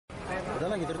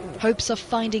Hopes of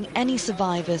finding any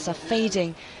survivors are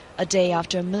fading a day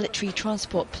after a military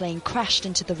transport plane crashed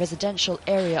into the residential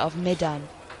area of Medan.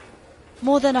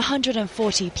 More than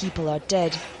 140 people are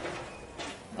dead.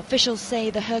 Officials say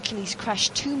the Hercules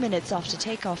crashed 2 minutes after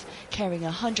takeoff, carrying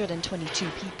 122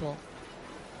 people.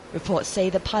 Reports say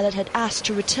the pilot had asked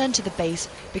to return to the base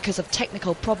because of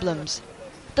technical problems.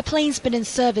 The plane's been in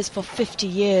service for 50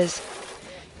 years.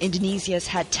 Indonesia's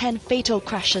had 10 fatal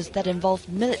crashes that involved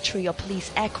military or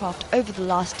police aircraft over the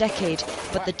last decade,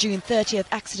 but the June 30th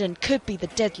accident could be the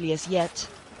deadliest yet.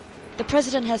 The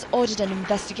president has ordered an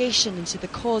investigation into the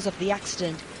cause of the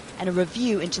accident and a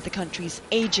review into the country's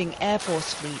aging Air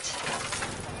Force fleet.